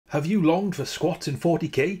Have you longed for squats in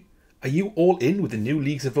 40k? Are you all in with the new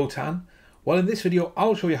Leagues of Votann? Well, in this video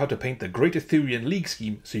I'll show you how to paint the Greater Thurian League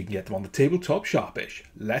Scheme so you can get them on the tabletop sharpish.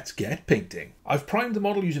 Let's get painting. I've primed the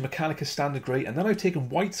model using Mechanicus standard grey, and then I've taken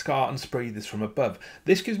white scar and sprayed this from above.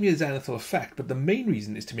 This gives me a zenithal effect, but the main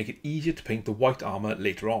reason is to make it easier to paint the white armour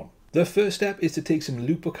later on. The first step is to take some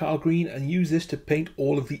Lupercal Green and use this to paint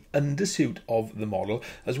all of the undersuit of the model,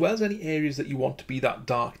 as well as any areas that you want to be that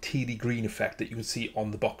dark tealy green effect that you can see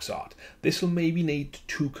on the box art. This will maybe need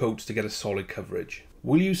 2 coats to get a solid coverage.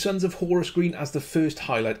 We'll use Sons of Horus Green as the first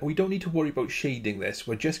highlight, and we don't need to worry about shading this.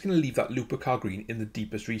 We're just going to leave that Lupercal Green in the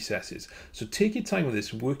deepest recesses. So take your time with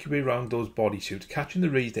this and work your way around those bodysuits, catching the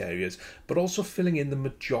raised areas, but also filling in the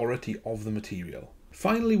majority of the material.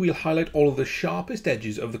 Finally, we'll highlight all of the sharpest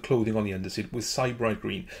edges of the clothing on the undersuit with Sybarite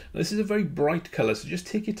Green. Now, this is a very bright colour, so just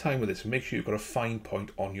take your time with this and make sure you've got a fine point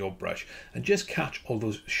on your brush and just catch all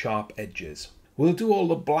those sharp edges. We'll do all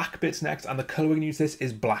the black bits next, and the colour we're going to use this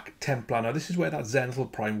is Black Templar. Now, this is where that zenithal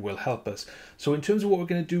prime will help us. So in terms of what we're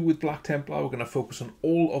going to do with Black Templar, we're going to focus on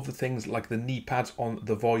all of the things like the knee pads on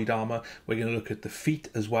the Void armour. We're going to look at the feet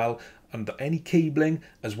as well, and any cabling,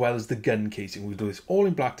 as well as the gun casing. We'll do this all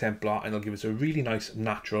in Black Templar, and it'll give us a really nice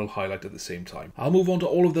natural highlight at the same time. I'll move on to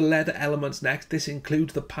all of the leather elements next. This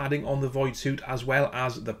includes the padding on the Void suit, as well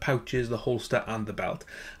as the pouches, the holster, and the belt.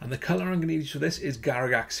 And the colour I'm going to use for this is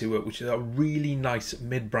Garaghak Sewer, which is a really nice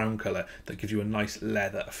mid-brown colour that gives you a nice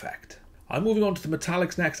leather effect. I'm moving on to the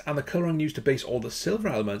metallics next, and the colour I'm going to use to base all the silver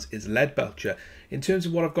elements is Leadbelcher. In terms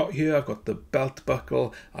of what I've got here, I've got the belt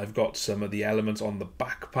buckle, I've got some of the elements on the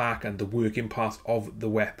backpack and the working parts of the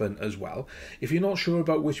weapon as well. If you're not sure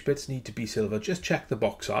about which bits need to be silver, just check the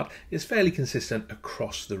box art. It's fairly consistent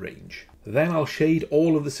across the range. Then I'll shade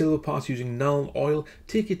all of the silver parts using Nuln Oil.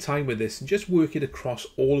 Take your time with this and just work it across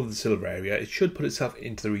all of the silver area. It should put itself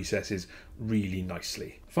into the recesses really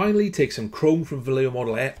nicely. Finally, take some chrome from Vallejo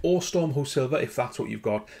Model Air or Stormhost Silver if that's what you've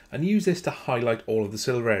got, and use this to highlight all of the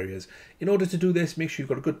silver areas. In order to do this, make sure you've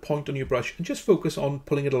got a good point on your brush and just focus on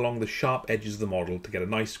pulling it along the sharp edges of the model to get a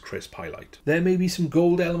nice crisp highlight. There may be some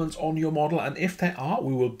gold elements on your model, and if there are,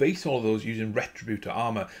 we will base all of those using Retributor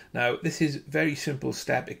Armour. Now, this is a very simple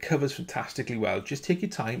step. It covers fantastically well. Just take your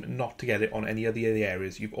time not to get it on any of the other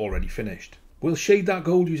areas you've already finished. We'll shade that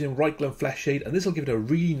gold using Reikland Fleshshade, and this will give it a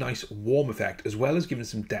really nice warm effect, as well as giving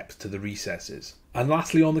some depth to the recesses. And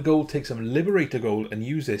lastly, on the gold, take some Liberator Gold and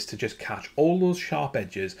use this to just catch all those sharp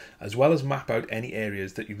edges, as well as map out any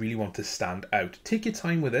areas that you really want to stand out. Take your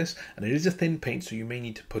time with this, and it is a thin paint, so you may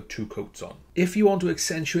need to put 2 coats on. If you want to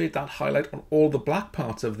accentuate that highlight on all the black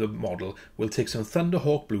parts of the model, we'll take some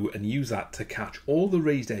Thunderhawk Blue and use that to catch all the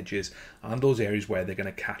raised edges and those areas where they're going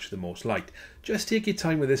to catch the most light. Just take your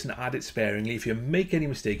time with this and add it sparingly. If you make any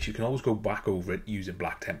mistakes, you can always go back over it using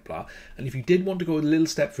Black Templar. And if you did want to go a little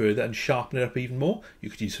step further and sharpen it up even more, you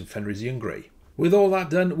could use some Fenrisian Grey. With all that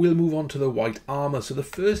done, we'll move on to the white armour. So the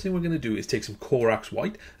first thing we're going to do is take some Corax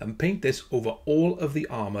White and paint this over all of the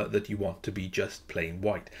armour that you want to be just plain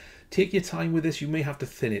white. Take your time with this. You may have to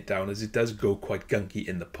thin it down as it does go quite gunky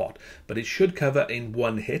in the pot, but it should cover in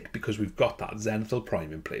one hit because we've got that zenithal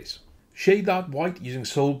prime in place. Shade that white using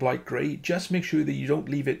Soulblight Grey. Just make sure that you don't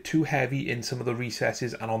leave it too heavy in some of the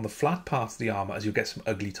recesses and on the flat parts of the armour, as you'll get some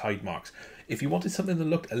ugly tide marks. If you wanted something that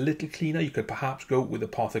looked a little cleaner, you could perhaps go with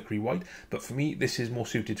Apothecary White, but for me this is more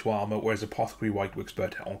suited to armour, whereas Apothecary White works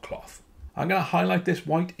better on cloth. I'm going to highlight this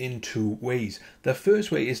white in 2 ways. The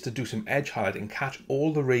first way is to do some edge highlight and catch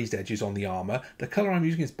all the raised edges on the armour. The colour I'm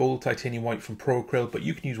using is Bold Titanium White from Procryl, but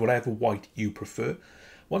you can use whatever white you prefer.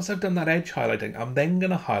 Once I've done that edge highlighting, I'm then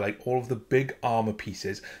going to highlight all of the big armour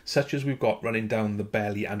pieces, such as we've got running down the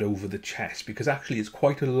belly and over the chest, because actually it's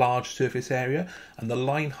quite a large surface area, and the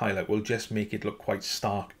line highlight will just make it look quite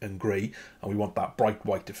stark and grey, and we want that bright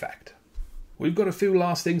white effect. We've got a few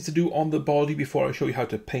last things to do on the body before I show you how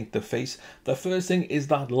to paint the face. The first thing is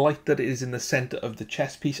that light that is in the centre of the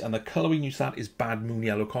chest piece, and the colour we use that is Bad Moon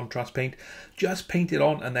Yellow contrast paint. Just paint it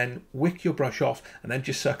on and then wick your brush off and then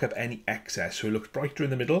just suck up any excess so it looks brighter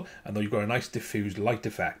in the middle, and then you've got a nice diffused light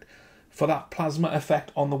effect. For that plasma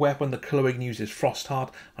effect on the weapon, the colour we can use is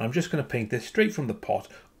Frostheart, and I'm just going to paint this straight from the pot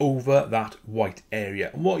over that white area.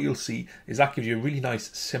 And what you'll see is that gives you a really nice,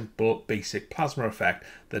 simple, basic plasma effect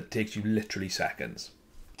that takes you literally seconds.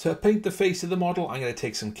 To paint the face of the model, I'm going to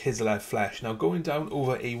take some Kislev Flesh. Now, going down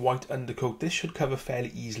over a white undercoat, this should cover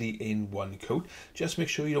fairly easily in 1 coat. Just make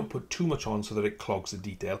sure you don't put too much on so that it clogs the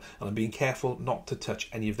detail, and I'm being careful not to touch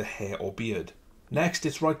any of the hair or beard. Next,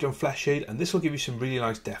 it's Reikland Fleshshade, and this will give you some really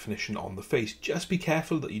nice definition on the face. Just be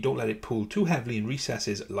careful that you don't let it pull too heavily in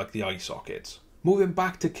recesses like the eye sockets. Moving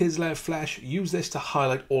back to Kislev Flesh, use this to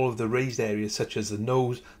highlight all of the raised areas such as the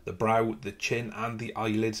nose, the brow, the chin and the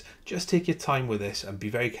eyelids. Just take your time with this and be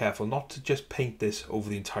very careful not to just paint this over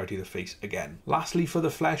the entirety of the face again. Lastly, for the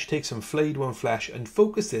flesh, take some Flayed One Flesh and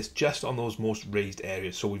focus this just on those most raised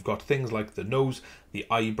areas. So we've got things like the nose, the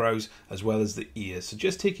eyebrows as well as the ears. So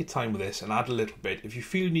just take your time with this and add a little bit. If you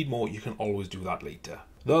feel you need more, you can always do that later.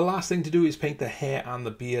 The last thing to do is paint the hair and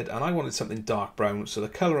the beard, and I wanted something dark brown, so the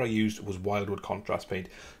colour I used was Wyldwood contrast paint.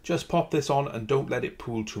 Just pop this on and don't let it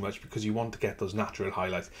pool too much because you want to get those natural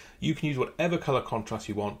highlights. You can use whatever colour contrast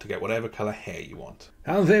you want to get whatever colour hair you want.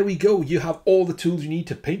 And there we go, you have all the tools you need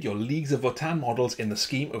to paint your Leagues of Votann models in the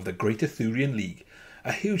scheme of the Greater Thurian League.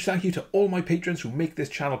 A huge thank you to all my patrons who make this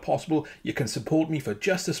channel possible. You can support me for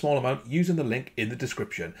just a small amount using the link in the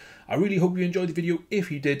description. I really hope you enjoyed the video. If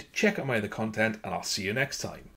you did, check out my other content and I'll see you next time.